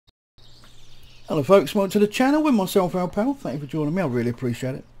Hello folks, welcome to the channel with myself, Al Pal. Thank you for joining me, I really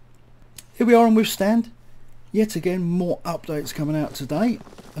appreciate it. Here we are on Withstand. Yet again, more updates coming out today.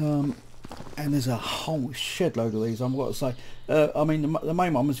 And there's a whole shed load of these, I've got to say. I mean, the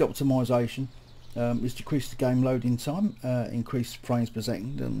main one was the optimisation. It's decreased the game loading time, increased frames per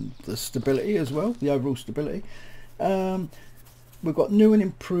second, and the stability as well, the overall stability. We've got new and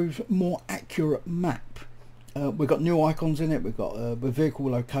improved, more accurate map. We've got new icons in it. We've got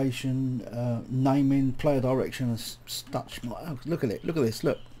vehicle location, naming, player direction, and such. Oh, look at it. Look at this.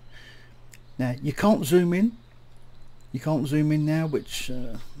 Look. Now you can't zoom in. You can't zoom in now, which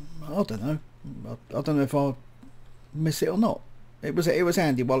I don't know. I don't know if I miss it or not. It was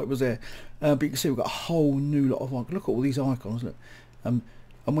handy while it was there. But you can see we've got a whole new lot of icons. Look at all these icons. Look. And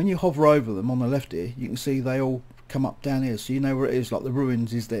when you hover over them on the left here, you can see they all come up down here, so you know where it is. Like the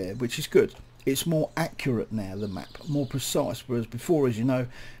ruins is there, which is good. It's more accurate now, the map, more precise, whereas before, as you know,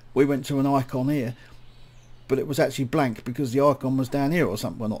 we went to an icon here, but it was actually blank because the icon was down here or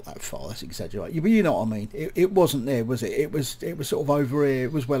something. Well, not that far, that's exaggerated, but you know what I mean. It wasn't there, was it? It was sort of over here,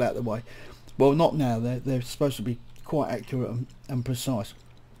 it was well out of the way. Well, not now. They're supposed to be quite accurate and precise.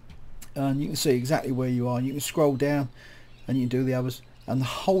 And you can see exactly where you are. You can scroll down and you can do the others. And the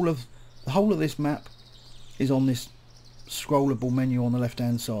whole of this map is on this scrollable menu on the left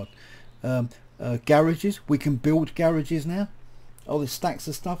hand side. Garages, we can build garages now. All the stacks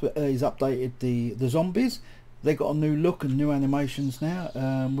of stuff. He's updated the zombies. They got a new look and new animations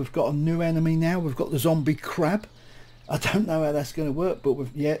now. We've got a new enemy now. We've got the zombie crab. I don't know how that's going to work, but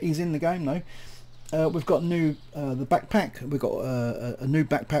yeah, he's in the game though. We've got new the backpack. We've got a new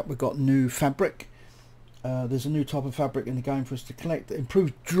backpack. We've got new fabric. There's a new type of fabric in the game for us to collect.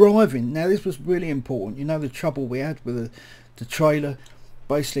 Improved driving. Now this was really important. You know the trouble we had with the trailer.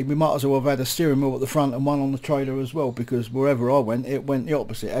 Basically, we might as well have had a steering wheel at the front and one on the trailer as well, because wherever I went, it went the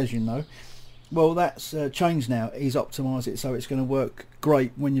opposite, as you know. Well, that's changed now. He's optimised it so it's going to work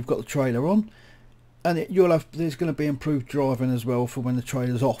great when you've got the trailer on, and there's going to be improved driving as well for when the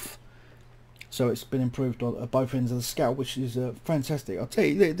trailer's off. So it's been improved on both ends of the scale, which is fantastic. I'll tell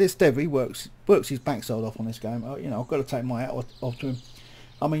you, this dev, he works his backside off on this game. You know, I've got to take my hat off to him.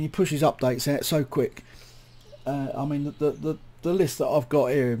 I mean, he pushes updates out so quick. I mean, the list that I've got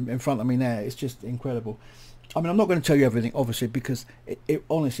here in front of me now is just incredible. I mean, I'm not going to tell you everything, obviously, because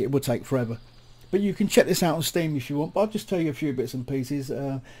honestly, it would take forever. But you can check this out on Steam if you want. But I'll just tell you a few bits and pieces.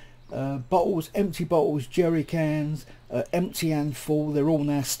 Bottles, empty bottles, jerry cans, empty and full. They're all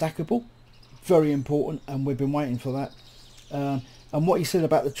now stackable. Very important, and we've been waiting for that. And what he said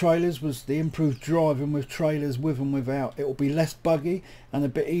about the trailers was the improved driving with trailers with and without. It will be less buggy and a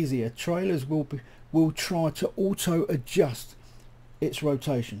bit easier. Trailers will try to auto adjust its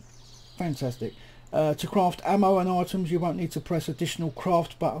rotation. Fantastic. To craft ammo and items, you won't need to press additional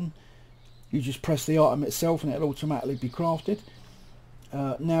craft button. You just press the item itself and it'll automatically be crafted.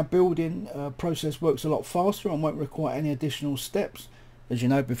 Now building process works a lot faster and won't require any additional steps. As you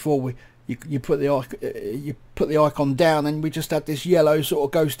know, before you put the icon down and we just had this yellow sort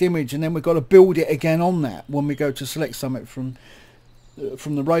of ghost image, and then we've got to build it again on that when we go to select something from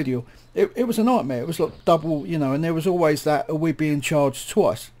the radial. It was a nightmare. It was like double, you know, and there was always that, are we being charged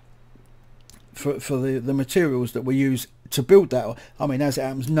twice for the materials that we use to build that? I mean, as it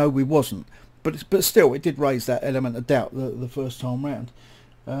happens, no, we wasn't, but still it did raise that element of doubt the first time round.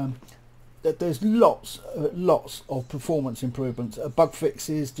 There's lots of performance improvements, bug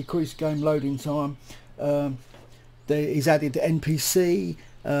fixes, decreased game loading time. He's added the NPC,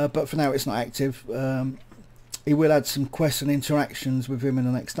 but for now it's not active. He will add some quests and interactions with him in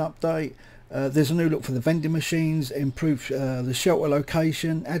the next update. There's a new look for the vending machines, improved the shelter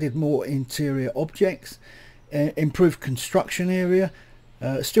location, added more interior objects, improved construction area.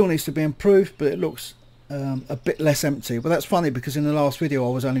 Still needs to be improved, but it looks a bit less empty. But that's funny, because in the last video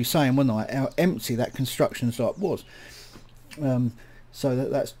I was only saying, wasn't I, how empty that construction site was.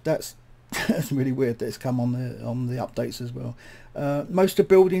 So that's really weird that it's come on the updates as well. Most of the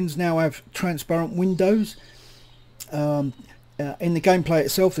buildings now have transparent windows. In the gameplay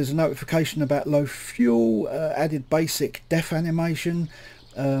itself, there's a notification about low fuel, added basic death animation.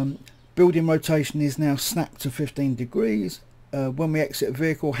 Building rotation is now snapped to 15 degrees. When we exit a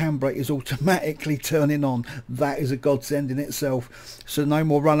vehicle, handbrake is automatically turning on. That is a godsend in itself. So no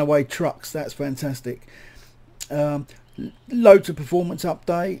more runaway trucks. That's fantastic. Loads of performance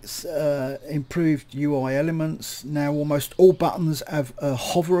updates, improved UI elements. Now almost all buttons have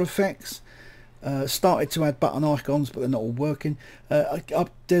hover effects. Started to add button icons, but they're not all working.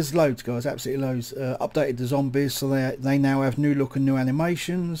 There's loads, guys, absolutely loads. Updated the zombies, so they now have new look and new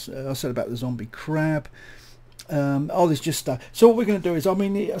animations. I said about the zombie crab. Oh, there's just stuff. So what we're going to do is, I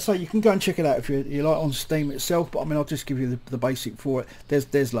mean, so you can go and check it out if you like on Steam itself, but I mean, I'll just give you the basic for it.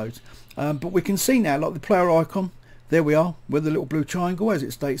 There's loads, but we can see now, like the player icon, there we are with the little blue triangle as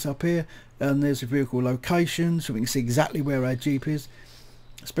it states up here, and there's a vehicle location, so we can see exactly where our Jeep is,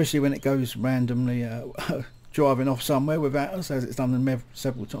 especially when it goes randomly driving off somewhere without us, as it's done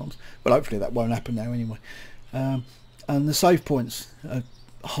several times. But hopefully that won't happen now anyway. And the save points are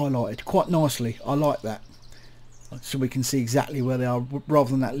highlighted quite nicely. I like that, so we can see exactly where they are rather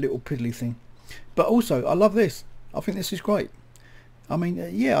than that little piddly thing. But also I love this. I think this is great. I mean,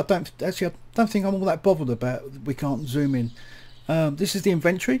 yeah, I don't think I'm all that bothered about we can't zoom in. This is the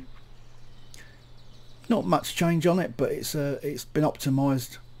inventory. Not much change on it, but it's been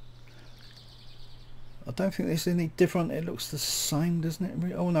optimized. I don't think there's any different. It looks the same, doesn't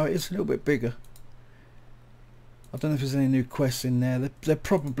it? Oh no, it's a little bit bigger. I don't know if there's any new quests in there. There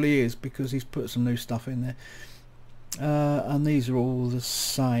probably is, because he's put some new stuff in there. And these are all the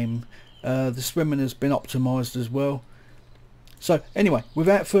same. The swimming has been optimized as well. So anyway,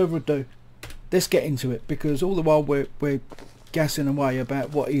 without further ado, let's get into it, because all the while we're gassing away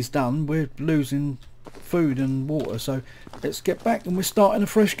about what he's done, we're losing food and water. So let's get back, and we're starting a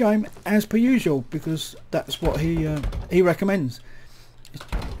fresh game as per usual, because that's what he recommends.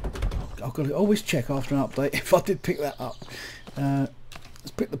 I've got to always check after an update if I did pick that up.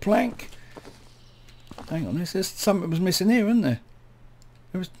 Let's pick the plank. Hang on, there's something that was missing here, isn't there?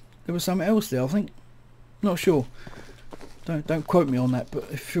 There was something else there, I think. Not sure. Don't quote me on that, but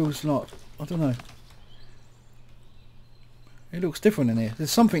it feels like, I don't know. It looks different in here.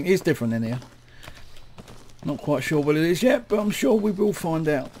 There's something is different in here. Not quite sure what it is yet, but I'm sure we will find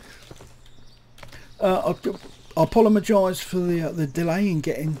out. I apologise for the delay in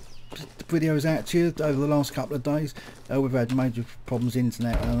getting videos out to you over the last couple of days. We've had major problems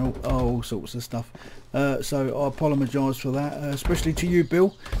internet and all sorts of stuff, so I apologise for that, especially to you,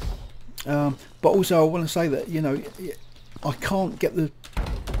 Bill. But also I want to say that, you know, I can't get the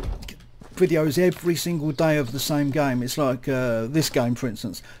videos every single day of the same game. It's like this game, for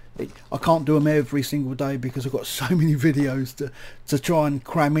instance. I can't do them every single day because I've got so many videos to try and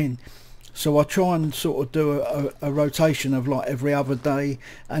cram in. So I try and sort of do a rotation of like every other day,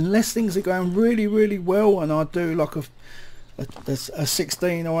 unless things are going really well, and I do like a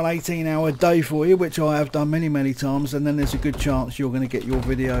 16 or an 18 hour day for you, which I have done many times, and then there's a good chance you're going to get your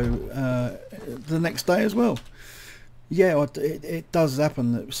video the next day as well. Yeah, it does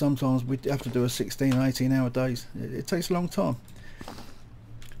happen that sometimes we have to do a 16 or 18 hour days. It takes a long time.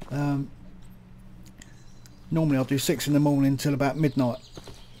 Normally I'll do 6 in the morning till about midnight,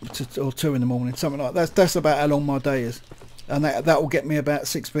 or 2 in the morning, something like that. That's about how long my day is, and that will get me about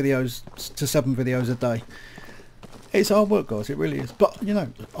 6 videos to 7 videos a day. It's hard work, guys, it really is, but you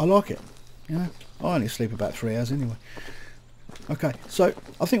know, I like it. You know, I only sleep about 3 hours anyway. Okay, so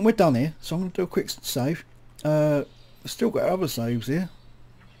I think we're done here, so I'm going to do a quick save. Still got other saves here,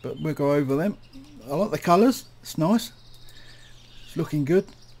 but we'll go over them. I like the colours, it's nice, it's looking good.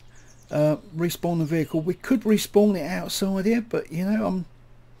 Respawn the vehicle. We could respawn it outside here, but you know, I'm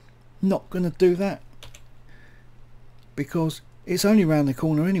not going to do that because it's only round the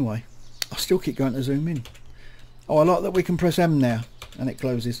corner anyway. I still keep going to zoom in. Oh, I like that we can press M now and it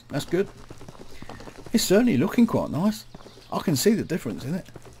closes. That's good. It's certainly looking quite nice. I can see the difference in it.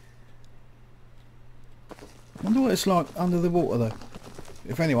 I wonder what it's like under the water though.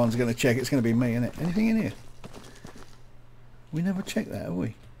 If anyone's going to check, it's going to be me, isn't it? Anything in here? We never checked that, have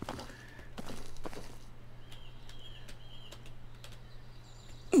we?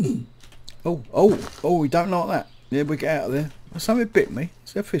 Oh, we don't like that. Yeah, we get out of there. Something bit me.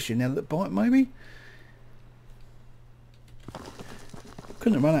 Is there a fish in there that bite, maybe?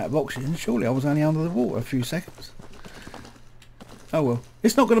 Couldn't have run out of oxygen. Surely I was only under the water a few seconds. Oh well.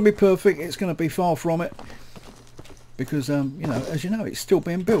 It's not going to be perfect. It's going to be far from it. Because, you know, as you know, it's still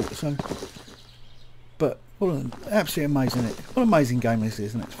being built. So, but what an absolutely amazing, what an amazing game this is,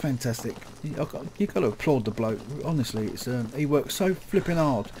 isn't it? It's fantastic. You've got to applaud the bloke. Honestly, it's he worked so flipping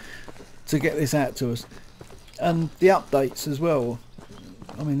hard to get this out to us, and the updates as well.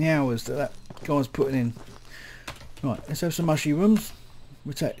 I mean, the hours that guy's putting in. Right, let's have some mushrooms.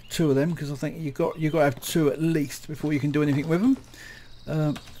 We'll take 2 of them because I think you got to have 2 at least before you can do anything with them.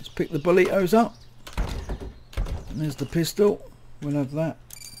 Let's pick the burritos up. And there's the pistol. We'll have that.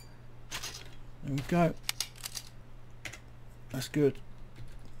 There we go. That's good.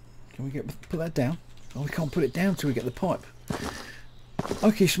 Can we put that down? Oh, we can't put it down till we get the pipe.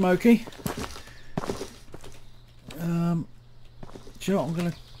 Okay, Smokey. Do you know what? I'm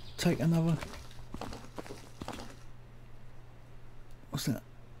going to take another. What's that?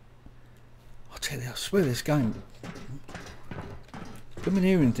 tell you, I swear this game, I've been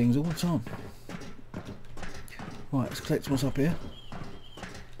hearing things all the time. Right, let's collect what's up here.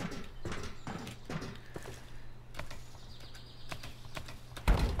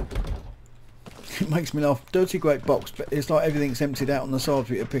 It makes me laugh. Dirty great box, but it's like everything's emptied out on the side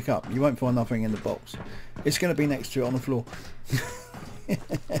for you to pick up. You won't find nothing in the box. It's going to be next to it on the floor.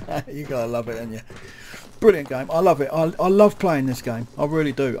 You gotta love it, don't you? Brilliant game. I love it. I love playing this game. I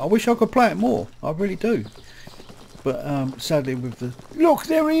really do. I wish I could play it more. I really do. But sadly, with the look,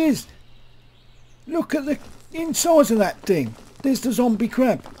 there he is. Look at the inside of that thing. There's the zombie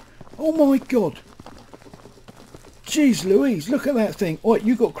crab. Oh my god. Jeez Louise, look at that thing. Oi,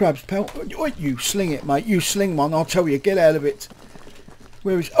 you got crabs, pal. Oi, you sling it, mate. You sling one, I'll tell you. Get out of it.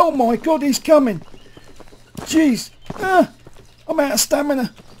 Where is... Oh my god, he's coming. Jeez. I'm out of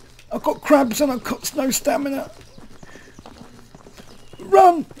stamina. I've got crabs and I've got no stamina.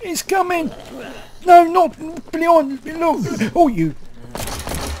 Run! He's coming. No, not behind. Look. Oh, you.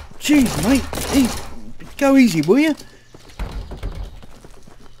 Jeez, mate. Go easy, will you?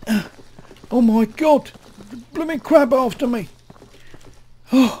 Oh my god. Blooming crab after me.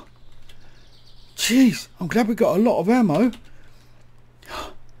 Oh, jeez. I'm glad we got a lot of ammo.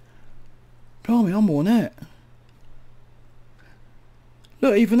 Blimey, I'm worn out.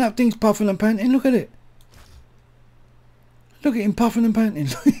 Look, even that thing's puffing and panting. Look at it. Look at him puffing and panting.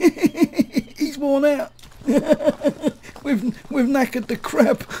 He's worn out. We've knackered the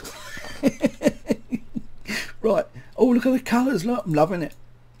crab. Right. Oh, look at the colours. Look, I'm loving it.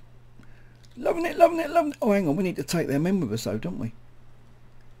 Loving it, loving it, loving it. Oh, hang on. We need to take them in with us, though, don't we?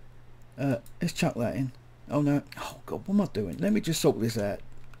 Let's chuck that in. Oh, no. Oh, God, what am I doing? Let me just sort this out.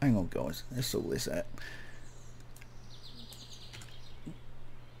 Hang on, guys. Let's sort this out.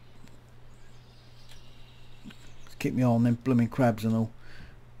 Keep me on them blooming crabs and all.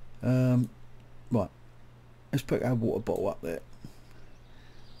 Right. Let's put our water bottle up there.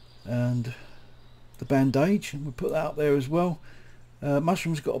 And the bandage. We'll put that up there as well.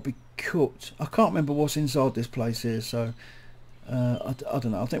 Mushrooms got to be cooked. I can't remember what's inside this place here, so I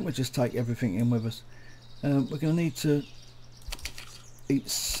don't know. I think we'll just take everything in with us. We're going to need to eat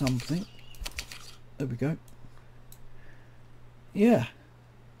something. There we go. Yeah.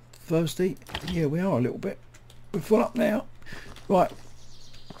 Thirsty? Yeah, we are a little bit. We're full up now. Right.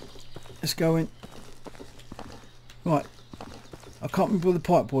 Let's go in. Right. I can't remember where the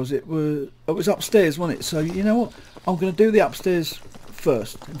pipe was. It was upstairs, wasn't it? So you know what? I'm going to do the upstairs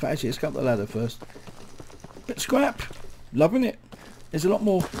first. In fact, actually, let's go up the ladder first. Bit of scrap. Loving it. There's a lot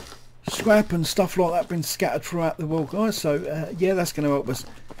more scrap and stuff like that been scattered throughout the world, guys. So yeah, that's going to help us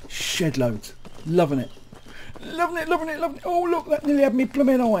shed loads. Loving it. Loving it, loving it, loving it. Oh, look, that nearly had me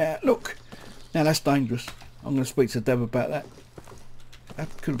blooming eye out. Look. Now, that's dangerous. I'm going to speak to Dev about that. That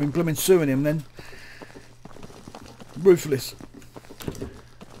could have been blooming suing him then. Ruthless.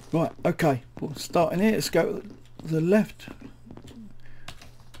 Right, okay. We'll start in here. Let's go to the left.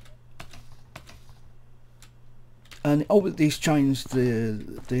 And all of these changed.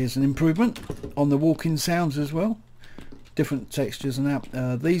 There's an improvement on the walking sounds as well. Different textures and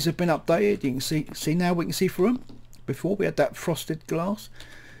that. These have been updated. You can see now. We can see through them. Before we had that frosted glass.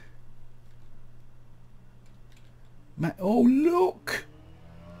 Oh look!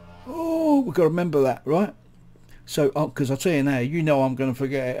 Oh, we've got to remember that, right? So, because I'll tell you now, you know I'm going to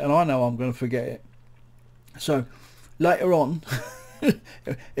forget it, and I know I'm going to forget it. So, later on,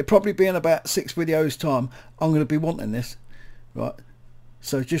 it'll probably be in about 6 videos time, I'm going to be wanting this, right?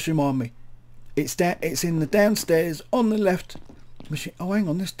 So just remind me, it's in the downstairs on the left machine. Oh, hang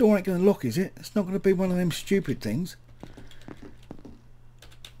on, this door ain't going to lock, is it? It's not going to be one of them stupid things.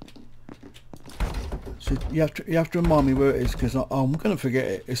 So you have to remind me where it is, because I'm going to forget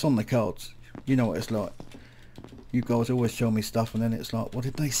it. It's on the cards. You know what it's like. You guys always show me stuff and then it's like, what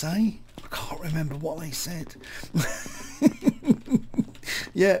did they say? I can't remember what they said.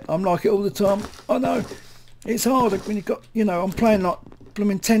 Yeah, I'm like it all the time. I know. It's hard when you've got, you know, I'm playing like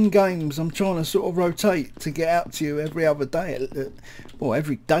blooming 10 games. I'm trying to sort of rotate to get out to you every other day. Well,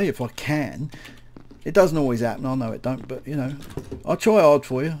 every day if I can. It doesn't always happen, I know it don't, but you know, I try hard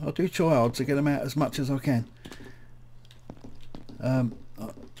for you. I do try hard to get them out as much as I can. I'm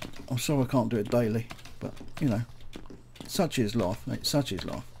sorry I can't do it daily, but you know, such is life, mate. Such is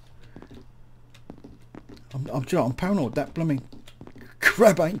life. I'm paranoid that blooming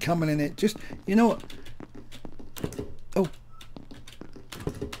crab ain't coming in it. Just, you know what?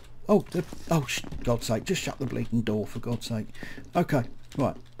 Oh, God's sake, just shut the bleeding door for God's sake. Okay,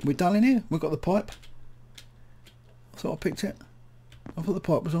 right, we're done in here. We've got the pipe. I thought I picked it. I thought the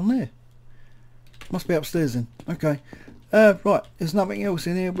pipe was on there. Must be upstairs then. Okay. Right, there's nothing else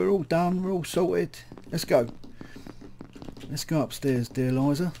in here. We're all done. We're all sorted. Let's go. Let's go upstairs, dear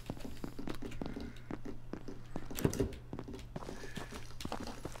Liza.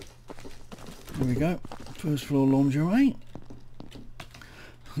 Here we go. First floor lingerie.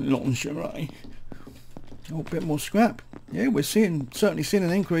 Lingerie. Oh, a bit more scrap. Yeah, we're certainly seeing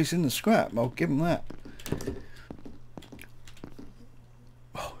an increase in the scrap. I'll give them that.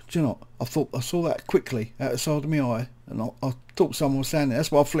 Oh, do you know what? I saw that quickly out the side of my eye, and I thought someone was standing there.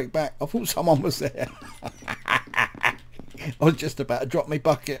 That's why I flicked back. I thought someone was there. I was just about to drop my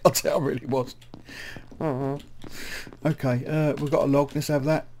bucket. I'll tell you, I really was. Okay, we've got a log. Let's have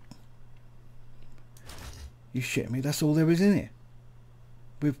that. You shit me. That's all there is in here.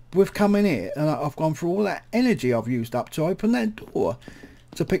 We've come in here and I've gone through all that energy I've used up to open that door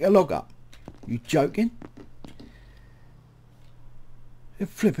to pick a log up. You joking? It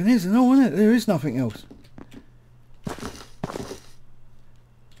flipping isn't all, isn't it? There is nothing else.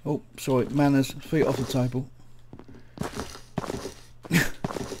 Oh, sorry, manners. Feet off the table.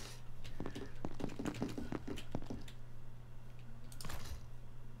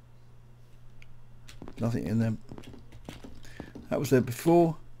 Nothing in them. That was there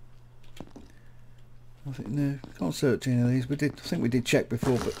before. Nothing there. Can't search any of these. I think we did check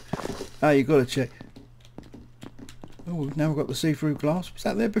before, but you got to check. Oh, now we've got the see-through glass. Was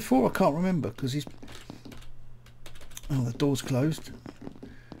that there before? I can't remember because he's. Oh, the door's closed.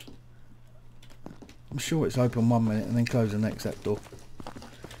 I'm sure it's open 1 minute and then close the next, that door.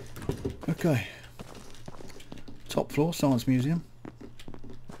 Okay. Top floor, Science Museum.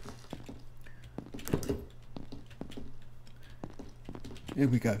 Here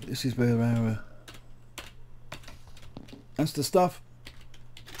we go. This is where our that's the stuff.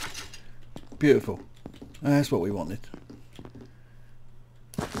 Beautiful. That's what we wanted.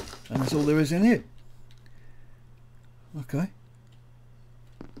 And that's all there is in here. Okay.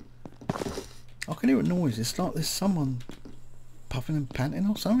 I can hear a noise. It's like there's someone puffing and panting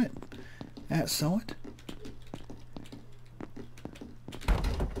or something outside.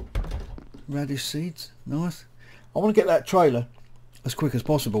 Radish seeds. Nice. I want to get that trailer as quick as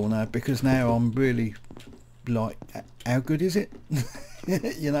possible now, because now I'm really like, how good is it?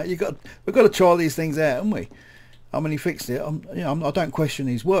 You know, we've got to try these things out, haven't we? I mean, he fixed it. I don't question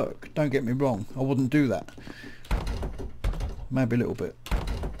his work. Don't get me wrong. I wouldn't do that. Maybe a little bit.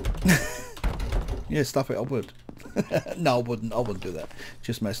 Yeah, stuff it. I would. No, I wouldn't. I wouldn't do that.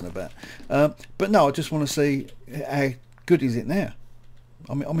 Just messing about. But no, I just want to see how good is it now.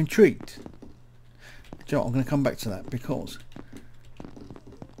 I'm intrigued. Do you know what? I'm going to come back to that because.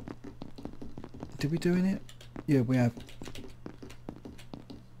 Did we do in it? Yeah, we have.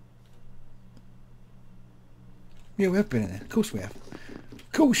 Yeah, we have been in there. Of course we have.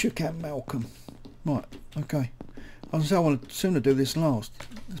 Of course you can, Malcolm. Right, okay. I want to sooner do this last.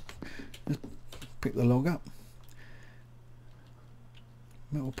 Let's pick the log up.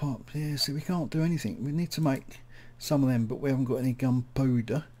 Metal pipe. Yeah, see, we can't do anything. We need to make some of them, but we haven't got any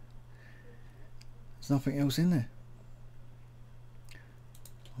gunpowder. There's nothing else in there.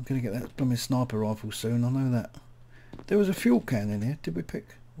 I'm going to get that blooming sniper rifle soon, I know that. There was a fuel can in here. Did we pick?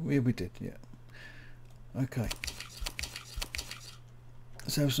 Yeah, we did, yeah. Okay.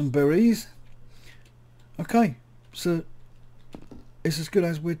 Let's have some berries. Okay, so it's as good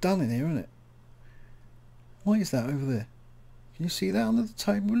as we're done in here, isn't it? What is that over there? Can you see that under the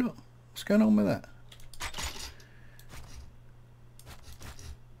table? Look, what's going on with that?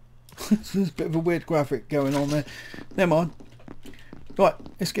 There's a bit of a weird graphic going on there. Never mind. Right,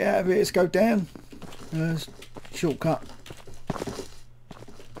 let's get out of here. Let's go down. Shortcut.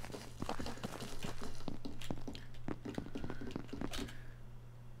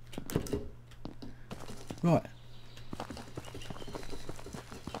 Right.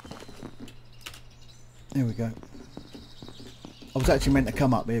 There we go. I was actually meant to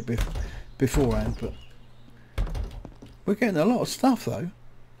come up here beforehand, but we're getting a lot of stuff though.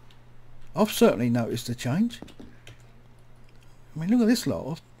 I've certainly noticed a change. I mean, look at this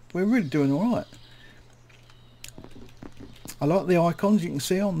lot. We're really doing all right. I like the icons you can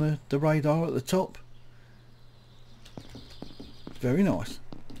see on the radar at the top. Very nice.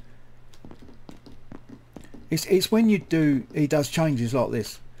 It's when he does changes like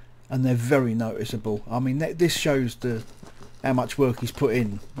this, and they're very noticeable. I mean, this shows how much work he's put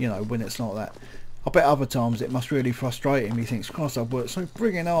in. You know, when it's like that. I bet other times it must really frustrate him. He thinks, Christ, I've worked so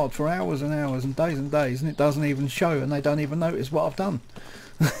frigging hard for hours and hours and days, and it doesn't even show, and they don't even notice what I've done.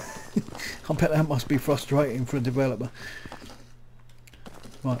 I bet that must be frustrating for a developer.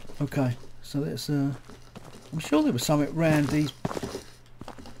 Right, okay. So let's. I'm sure there was something round here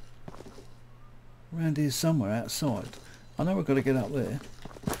somewhere outside. I know we've got to get up there.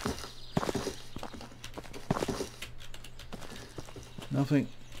 Nothing.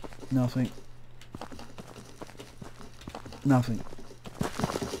 Nothing. Nothing.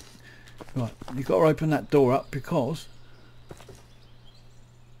 Right, you've got to open that door up because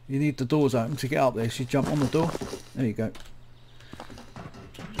you need the doors open to get up there. So you jump on the door. There you go.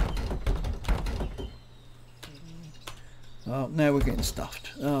 Oh, now we're getting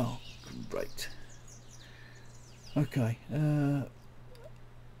stuffed. Oh, great. Okay.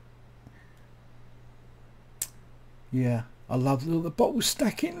 Yeah, I love the bottles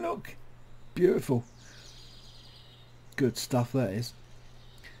stacking. Look, beautiful. Good stuff that is.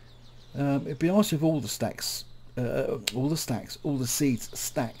 It'd be nice if all the seeds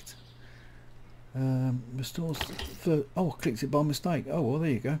stacked. Restores for, oh, I clicked it by mistake. Oh well,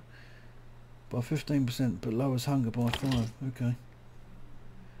 there you go. By 15%, but lowers hunger by 5. Okay.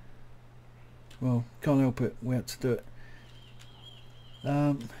 Well, can't help it. We had to do it.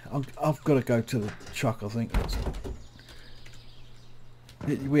 I've got to go to the truck. I think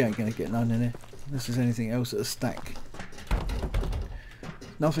we ain't going to get none in here. Unless there's anything else at a stack.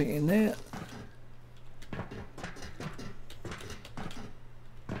 Nothing in there.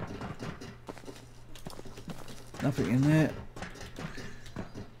 Nothing in there.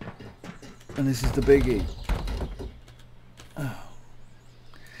 And this is the biggie. Oh,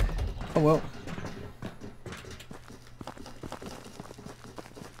 well.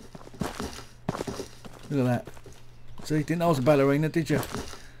 Look at that. See, didn't know I was a ballerina, did you?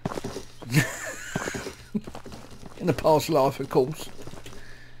 In the past life, of course.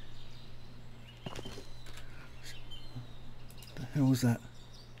 The hell was that?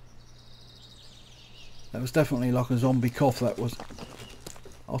 That was definitely like a zombie cough, that was.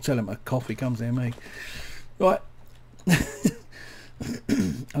 I'll tell him a cough, he comes near me. Right.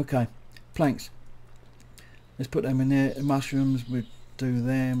 Okay. Planks. Let's put them in there. Mushrooms, we do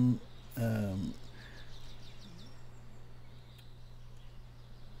them.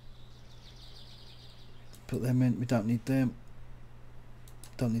 Put them in. We don't need them.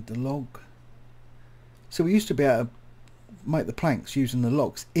 Don't need the log. So we used to be able to make the planks using the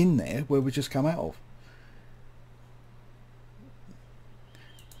logs in there where we just come out of.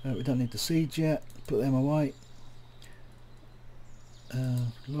 We don't need the seeds yet. Put them away.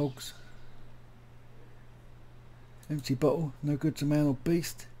 Logs. Empty bottle. No good to man or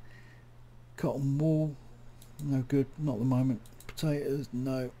beast. Cotton wool. No good. Not at the moment. Potatoes.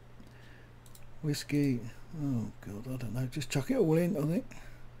 No. Whiskey. Oh god, I don't know. Just chuck it all in, I think.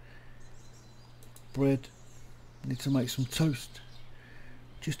 Bread. Need to make some toast.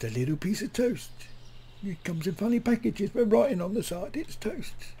 Just a little piece of toast. It comes in funny packages, but writing on the side, it's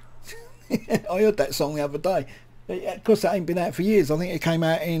toast. I heard that song the other day. Of course, that ain't been out for years. I think it came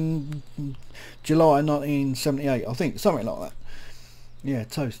out in July 1978. I think something like that. Yeah,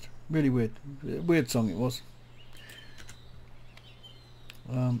 toast. Really weird. Weird song it was.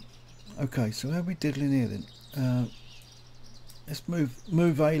 Okay, so how are we diddling here then? Let's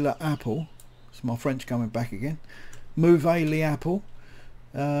move a apple. It's my French coming back again. Move a apple.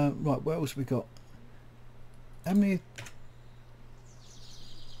 Right, what else we got? How many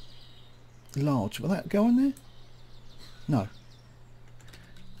large? Will that go in there? No.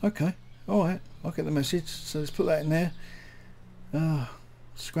 Okay, alright, I'll get the message. So let's put that in there.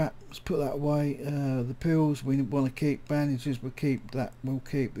 Scrap, let's put that away. The pills we want to keep. Bandages we'll keep. That we'll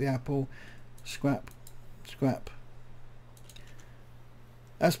keep. The apple. Scrap. Scrap.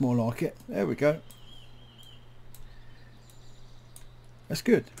 That's more like it. There we go. That's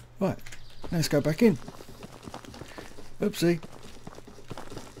good. Right, let's go back in. Oopsie.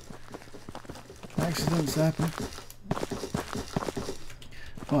 Accidents happen.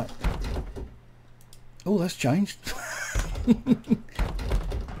 Right. Oh, that's changed.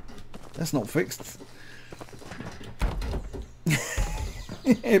 That's not fixed.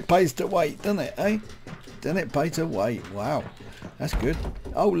 It pays to wait, doesn't it, eh? Doesn't it pay to wait? Wow. That's good.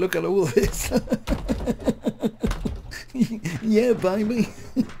 Oh, look at all this. Yeah, baby.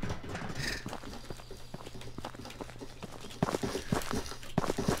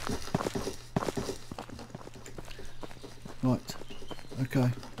 Right, okay.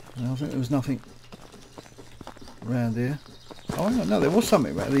 I think there was nothing around here. Oh, no, there was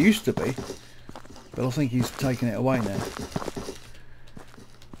something around. There used to be, but I think he's taken it away now.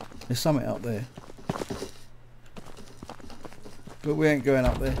 There's something up there, but we ain't going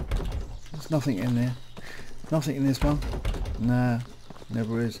up there. There's nothing in there. Nothing in this one. Nah,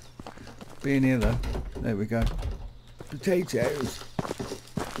 never is. Be in here though. There we go. Potatoes.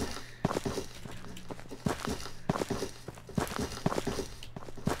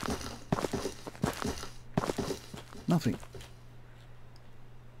 Nothing.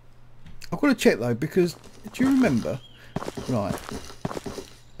 got to check though, because do you remember, right,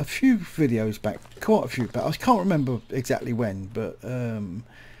 a few videos back, quite a few back, I can't remember exactly when, but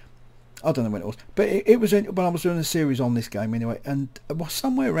I don't know when it was, but it was when I was doing a series on this game anyway, and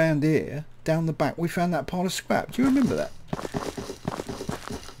somewhere around here, down the back, we found that pile of scrap. Do you remember that?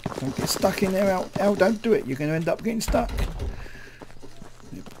 Don't get stuck in there, Al, don't do it. You're going to end up getting stuck.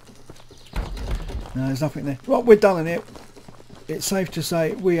 No, there's nothing there. Right, we're done in it. It's safe to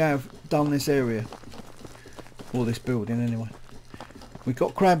say we have done this area. Or this building anyway. We've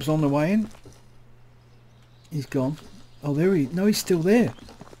got crabs on the way in. He's gone. Oh, there he... No, he's still there.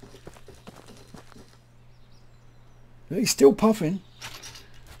 He's still puffing.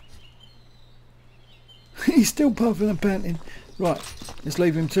 He's still puffing and panting. Right, let's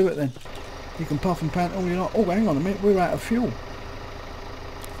leave him to it then. He can puff and pant all you like. Oh, hang on a minute, we're out of fuel.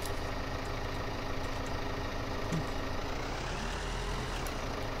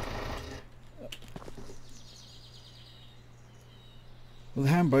 Well,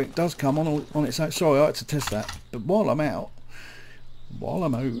 the handbrake does come on its own. Sorry, I had to test that. But while I'm out,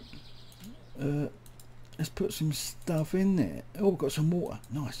 let's put some stuff in there. Oh, we've got some water.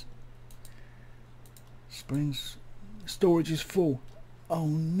 Nice. Springs. Storage is full. Oh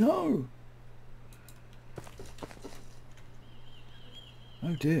no.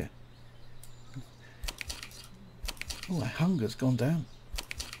 Oh dear. Oh, that hunger's gone down.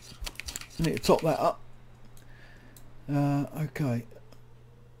 I need to top that up. Okay.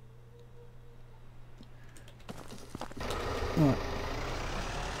 Right.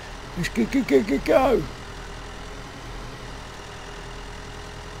 Let's go.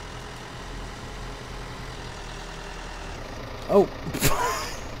 Oh.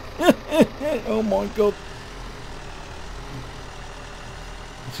 Oh my god.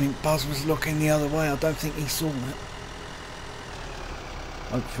 I think Buzz was looking the other way. I don't think he saw that.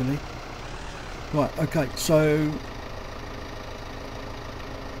 Hopefully. Right, okay, so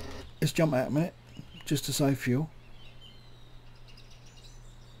let's jump out a minute just to save fuel.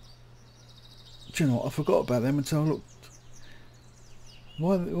 Do you know what? I forgot about them until I looked.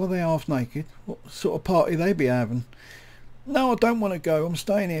 Why are they half naked? What sort of party they be having? No, I don't want to go. I'm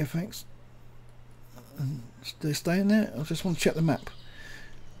staying here, thanks. They're staying there? I just want to check the map.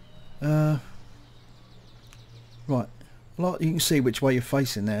 Right. Well, you can see which way you're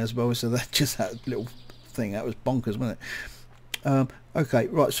facing there as well. So that just that little thing, that was bonkers, wasn't it? Okay,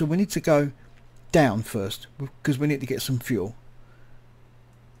 right. So we need to go down first because we need to get some fuel.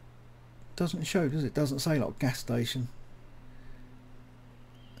 Doesn't show, does it? Doesn't say like gas station.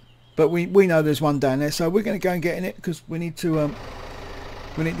 But we know there's one down there, so we're going to go and get in it because we need to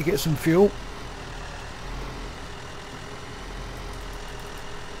get some fuel.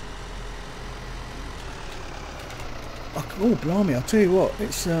 Oh blimey! I'll tell you what,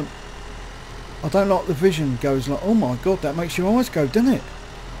 it's I don't like the vision goes like. Oh my god, that makes your eyes go, doesn't it?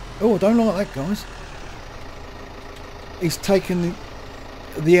 Oh, I don't like that, guys. He's taken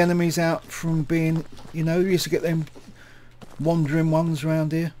the enemies out from being, you know, you used to get them wandering ones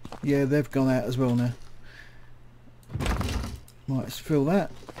around here. Yeah, they've gone out as well now. Right, let's fill that.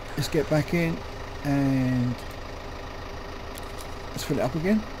 Let's get back in and let's fill it up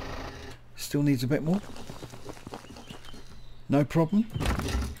again. Still needs a bit more. No problem.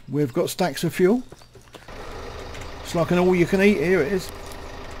 We've got stacks of fuel. It's like an all-you-can-eat here. It is.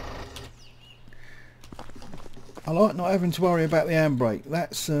 I like not having to worry about the handbrake.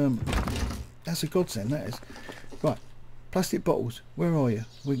 That's a godsend. That is. Right. Plastic bottles, where are you?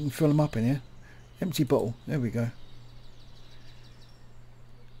 We can fill them up in here. Empty bottle, there we go.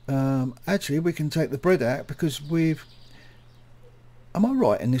 Actually we can take the bread out because we've, am I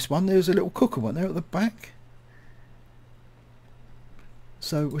right in this one? There's a little cooker one there at the back.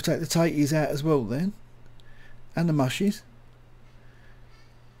 So we'll take the taties out as well then. And the mushies.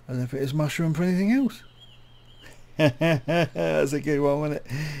 I don't know if it is mushroom for anything else. That's a good one, wasn't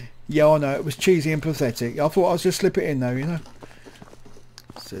it? Yeah, I know, it was cheesy and pathetic. I thought I'd just slip it in though, you know.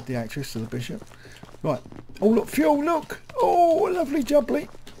 Said the actress to the bishop. Right. Oh, look, fuel, look. Oh, lovely jubbly.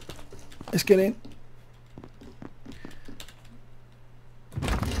 Let's get in.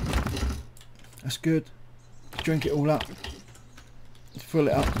 That's good. Drink it all up. Let's fill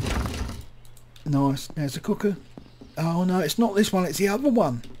it up. Nice. There's a cooker. Oh no, it's not this one, it's the other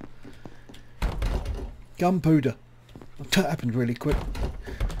one. Gunpowder. That happened really quick.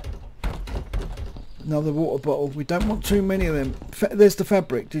 Another water bottle. We don't want too many of them. There's the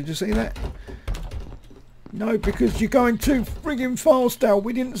fabric. Did you see that? No, because you're going too friggin' fast, Al.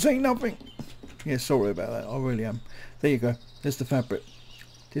 We didn't see nothing. Yeah, sorry about that. I really am. There you go. There's the fabric.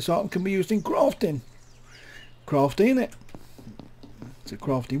 This item can be used in crafting. Crafty, innit? It's a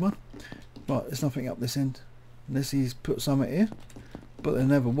crafty one. Right, there's nothing up this end. Unless he's put something here. But there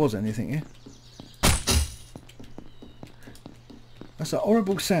never was anything here. That's a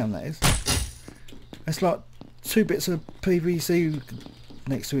horrible sound, that is. It's like two bits of PVC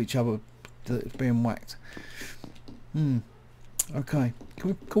next to each other that's being whacked. Okay.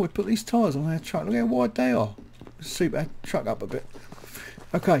 Can we put these tyres on our truck? Look how wide they are. Suit our truck up a bit.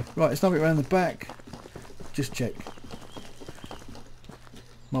 Okay, right, there's nothing around the back. Just check.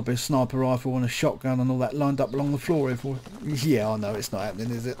 Might be a sniper rifle and a shotgun and all that lined up along the floor here for. Yeah, I know it's not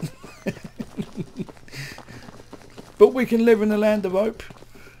happening, is it? But we can live in the land of hope.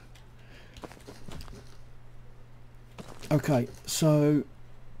 Okay, so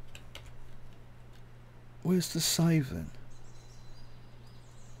where's the save then?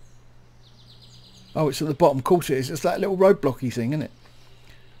 Oh, it's at the bottom. Of course it is. It's that little roadblocky thing, isn't it?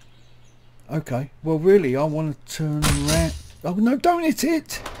 Okay. Well, really, I want to turn around. Oh no! Don't hit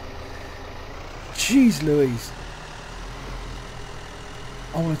it! Jeez, Louise.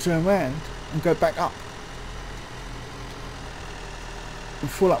 I want to turn around and go back up and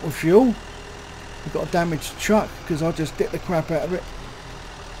fill up with fuel. We've got a damaged truck because I just dipped the crap out of it.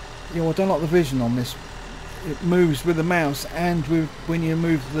 Yeah, well, I don't like the vision on this. It moves with the mouse and with when you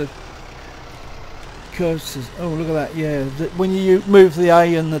move the cursors. Oh, look at that! Yeah, when you move the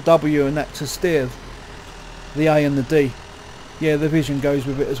A and the W and that to steer, the A and the D. Yeah, the vision goes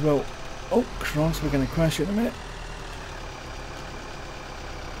with it as well. Oh Christ, we're going to crash in a minute.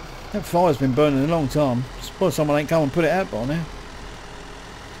 That fire's been burning a long time. I suppose someone ain't come and put it out by now.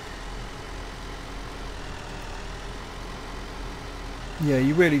 Yeah,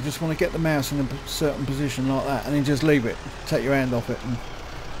 you really just want to get the mouse in a certain position like that and then just leave it. Take your hand off it and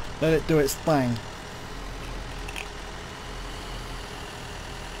let it do its thing.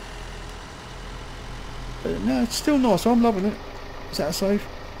 But no, it's still nice. I'm loving it. Is that a save?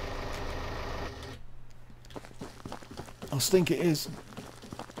 I think it is.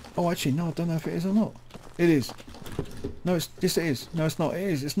 Oh, actually, no, I don't know if it is or not. It is. No, it's yes, it is. No, it's not. It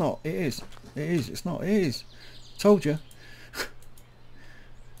is. It's not. It is. It is. It's not. It is. Told you.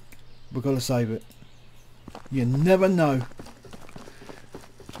 We've got to save it. You never know.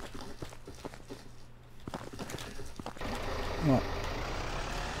 Right.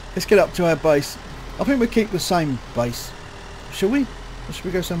 Let's get up to our base. I think we keep the same base. Shall we? Or should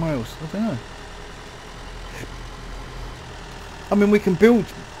we go somewhere else? I don't know. I mean, we can build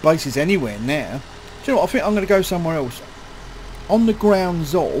bases anywhere now. Do you know what? I think I'm going to go somewhere else. On the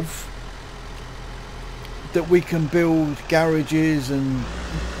grounds of that we can build garages and...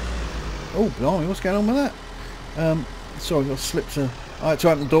 Oh, blimey, what's going on with that? Sorry, I slipped I had to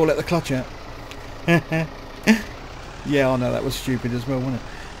open the door, let the clutch out. Yeah, I know, that was stupid as well, wasn't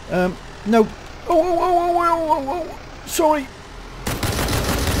it? No. Oh, sorry.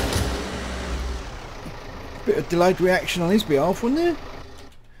 Bit of delayed reaction on his behalf, wasn't there?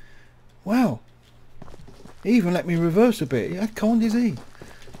 Wow. He even let me reverse a bit. How kind is he?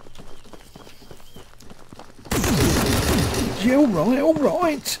 Yeah, alright,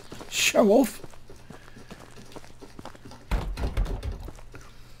 alright. Show off.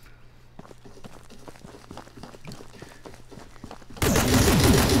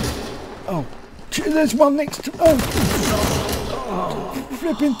 Oh, there's one next to... Oh,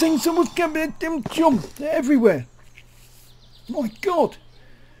 flipping things, someone's got me a damn jump. They're everywhere. My God.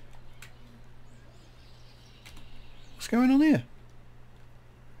 What's going on here?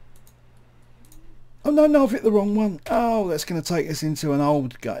 Oh no, I've hit the wrong one. Oh, that's going to take us into an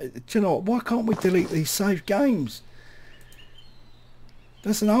old game. Do you know what? Why can't we delete these saved games?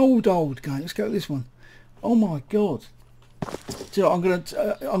 That's an old game. Let's go to this one. Oh my God. Do you know what?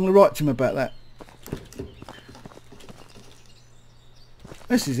 I'm gonna write to him about that.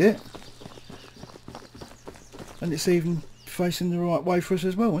 This is it. And it's even facing the right way for us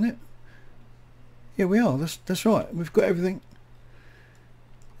as well, isn't it? Yeah, we are. That's right. We've got everything.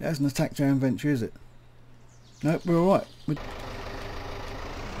 It hasn't attacked our inventory, is it? Nope, we're alright.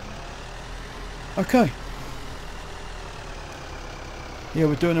 Okay. Yeah,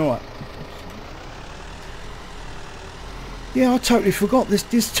 we're doing alright. Yeah, I totally forgot.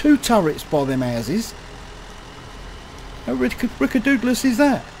 There's two turrets by them houses. How rickadoodless is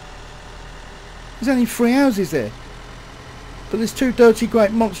that? There's only 3 houses there. But there's 2 dirty,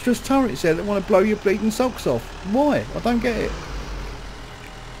 great, monstrous turrets there that want to blow your bleeding socks off. Why? I don't get it.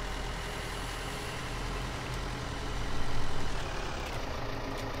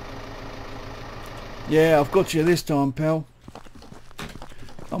 Yeah, I've got you this time, pal.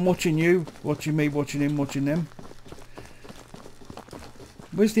 I'm watching you, watching me, watching him, watching them.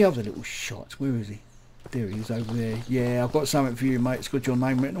 Where's the other little shot? Where is he? There he is, over there. Yeah, I've got something for you, mate. It's got your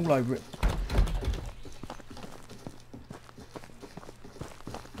name written all over it.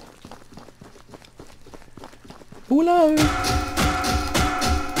 Oh, hello.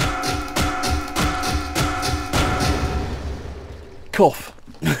 Cough.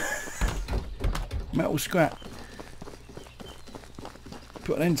 Metal scrap.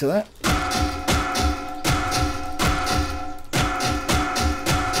 Put an end to that.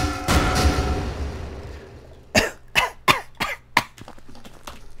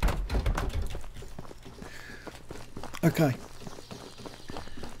 Okay.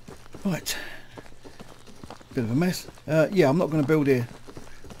 Right. Bit of a mess. Yeah, I'm not going to build here.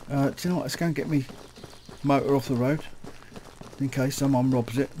 Do you know what? Let's go and get me motor off the road in case someone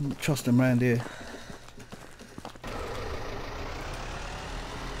robs it. Trust them round here.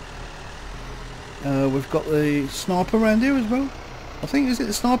 We've got the sniper around here as well. I think, is it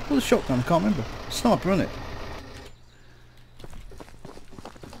the sniper or the shotgun? I can't remember. Sniper, isn't it?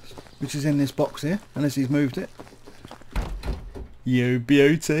 Which is in this box here, unless he's moved it. You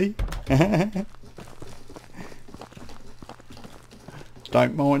beauty.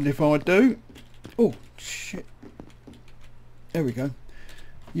 Don't mind if I do. Oh shit. There we go.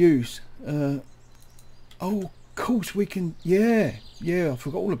 Use. Oh, of course we can. Yeah, I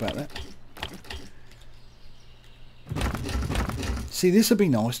forgot all about that. See, this would be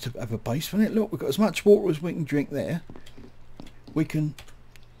nice to have a base, wouldn't it? Look, we've got as much water as we can drink there. We can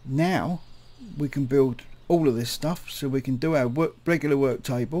now build all of this stuff, so we can do our regular work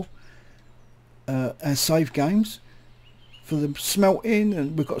table, our save games for the smelting,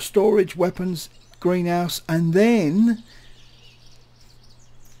 and we've got storage, weapons, greenhouse, and then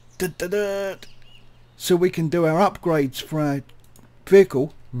so we can do our upgrades for our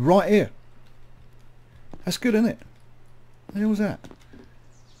vehicle right here. That's good, isn't it? What the hell was that?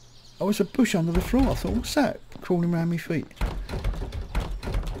 Oh, it's a bush under the floor. I thought, what's that crawling around my feet?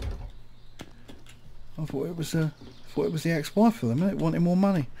 I thought it was the ex-wife for them, and it wanted more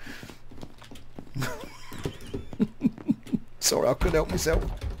money. Sorry, I couldn't help myself.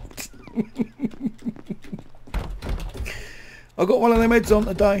 I got one of them heads on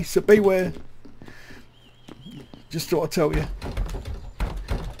today, so beware. Just thought I'd tell you.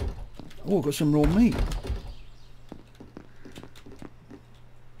 Oh, I've got some raw meat.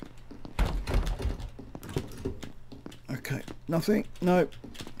 Okay, nothing. No. I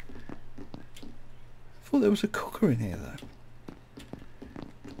thought there was a cooker in here though.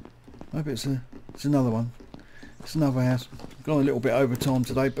 Maybe it's another one. It's another house. Gone a little bit over time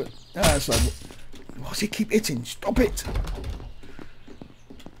today, but it's like, why does he keep hitting? Stop it!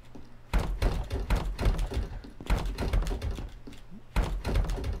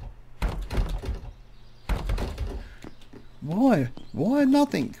 Why? Why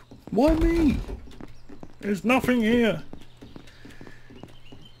nothing? Why me? There's nothing here.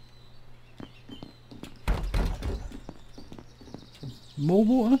 More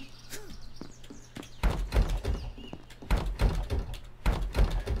water?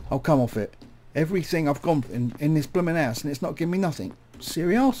 Oh, come off it. Everything I've gone in this blooming house and it's not giving me nothing.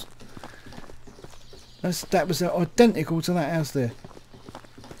 Serious? That was identical to that house there.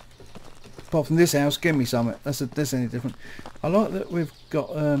 Apart from this house, give me something. That's any different. I like that we've got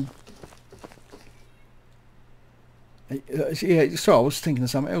yeah, sorry, I was thinking of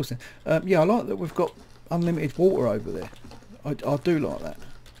something else then. Yeah, I like that we've got unlimited water over there. I do like that.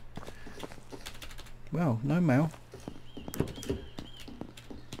 Well, no mail.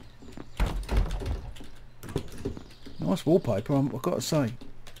 Nice wallpaper, I've got to say.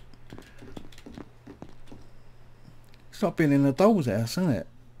 It's like being in a doll's house, isn't it?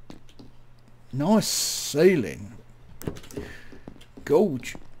 Nice ceiling.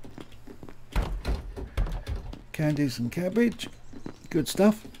 Gorge. Candies and cabbage. Good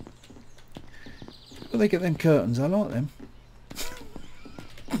stuff. But they get them curtains, I like them.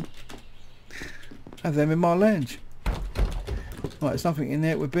 Have them in my lounge. Right, there's nothing in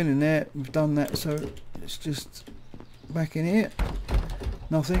there. We've been in there. We've done that. So it's just back in here.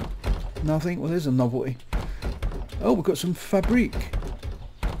 Nothing. Nothing. Well, there's a novelty. Oh, we've got some fabric.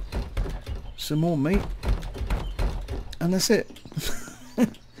 Some more meat. And that's it.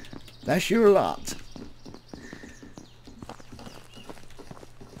 That's your lot.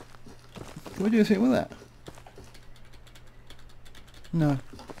 What do you think with that? No.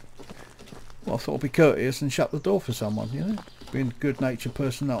 Well, I thought I'd be courteous and shut the door for someone, you know, being a good-natured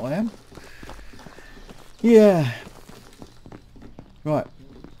person that I am. Yeah. Right.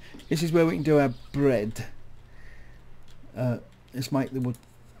 This is where we can do our bread. Let's make the wood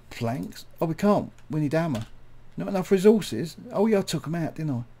planks. Oh, we can't. We need hammer. Not enough resources. Oh, yeah, I took them out,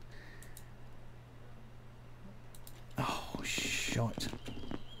 didn't I? Oh, shite.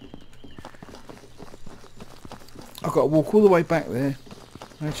 I've got to walk all the way back there.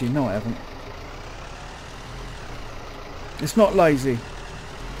 Actually, no, I haven't. It's not lazy.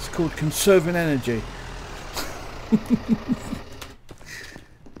 It's called conserving energy.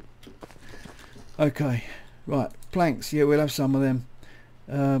 Okay, right, planks. Yeah, we'll have some of them.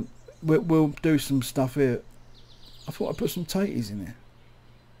 We'll do some stuff here. I thought I put some tatties in here.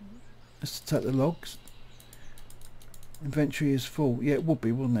 Let's take the logs. Inventory is full. Yeah, it would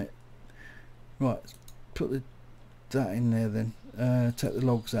be, wouldn't it? Right, put that in there then. Take the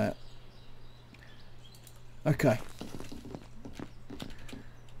logs out. Okay.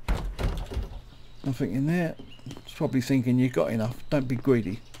 Nothing in there. It's probably thinking you got enough. Don't be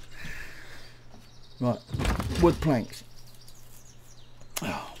greedy. Right, wood planks.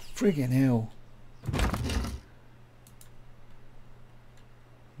 Oh, friggin' hell.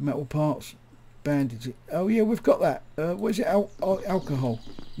 Metal parts, bandages. Oh yeah, we've got that. What is it? Alcohol.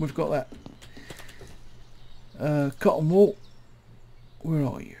 We've got that. Cotton wool. Where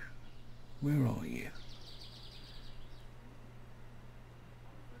are you? Where are you?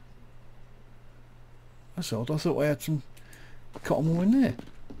 That's odd. I thought we had some cotton wool in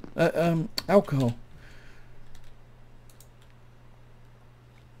there. Alcohol.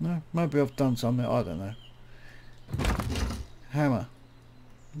 No, maybe I've done something. I don't know. Hammer.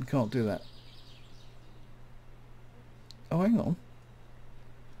 We can't do that. Oh, hang on.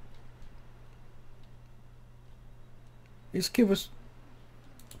 It's give us,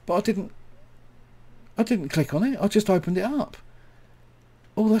 but I didn't click on it. I just opened it up.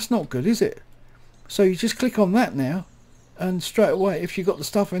 Oh, that's not good, is it? So you just click on that now, and straight away, if you got the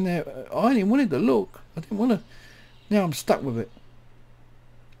stuff in there, I only wanted to look. I didn't want to. Now I'm stuck with it.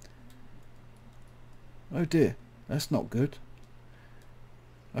 Oh dear, that's not good.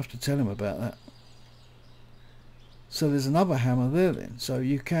 I have to tell him about that. So there's another hammer there then, so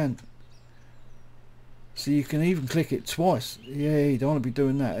you can even click it twice. Yeah, you don't want to be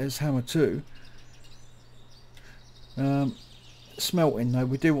doing that. There's hammer 2. Smelting, no,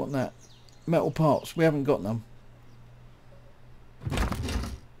 we do want that. Metal parts, we haven't got them.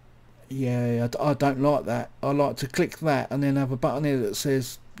 Yeah, I don't like that. I like to click that and then have a button here that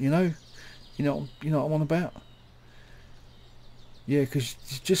says, you know what I'm on about. Yeah, because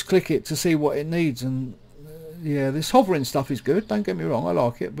just click it to see what it needs, and yeah, this hovering stuff is good, don't get me wrong, I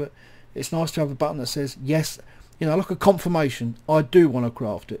like it, but it's nice to have a button that says yes, like a confirmation, I do want to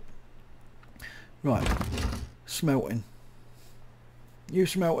craft it. Right, smelting. You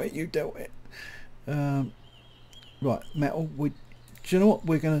smelt it, you dealt it. Right, metal. Do you know what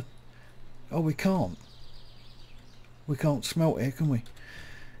we're gonna? Oh, we can't. We can't smelt here, can we?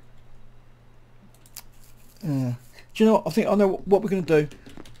 Do you know what? I think I know what we're going to do.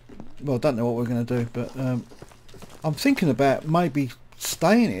 Well, I don't know what we're going to do, but I'm thinking about maybe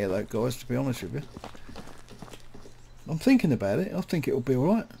staying here, though, guys, to be honest with you. I'm thinking about it. I think it'll be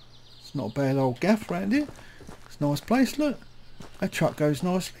alright. It's not a bad old gaff around here. It's a nice place, look. That truck goes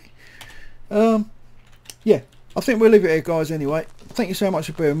nicely. Yeah, I think we'll leave it here, guys, anyway. Thank you so much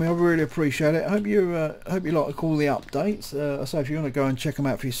for being with me. I really appreciate it. I hope you like all the updates. I say if you want to go and check them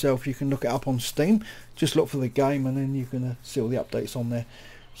out for yourself, you can look it up on Steam. Just look for the game and then you can see all the updates on there.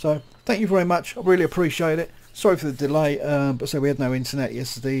 So thank you very much. I really appreciate it. Sorry for the delay, but so we had no internet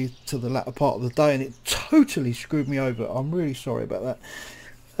yesterday to the latter part of the day and it totally screwed me over. I'm really sorry about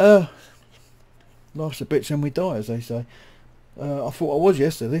that. Life's a bitch and we die, as they say. I thought I was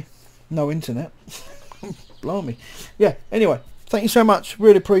yesterday. No internet. Blimey. Yeah, anyway, thank you so much.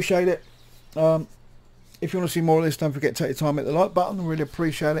 Really appreciate it. If you want to see more of this, don't forget to take your time at the like button. I really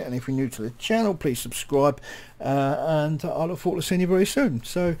appreciate it. And if you're new to the channel, please subscribe. And I look forward to seeing you very soon.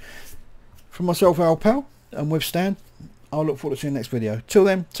 So, from myself, our pal, and with Stan, I'll look forward to seeing you next video. Till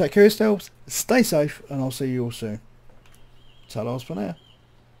then, take care of yourselves, stay safe, and I'll see you all soon. Ta-ra for now.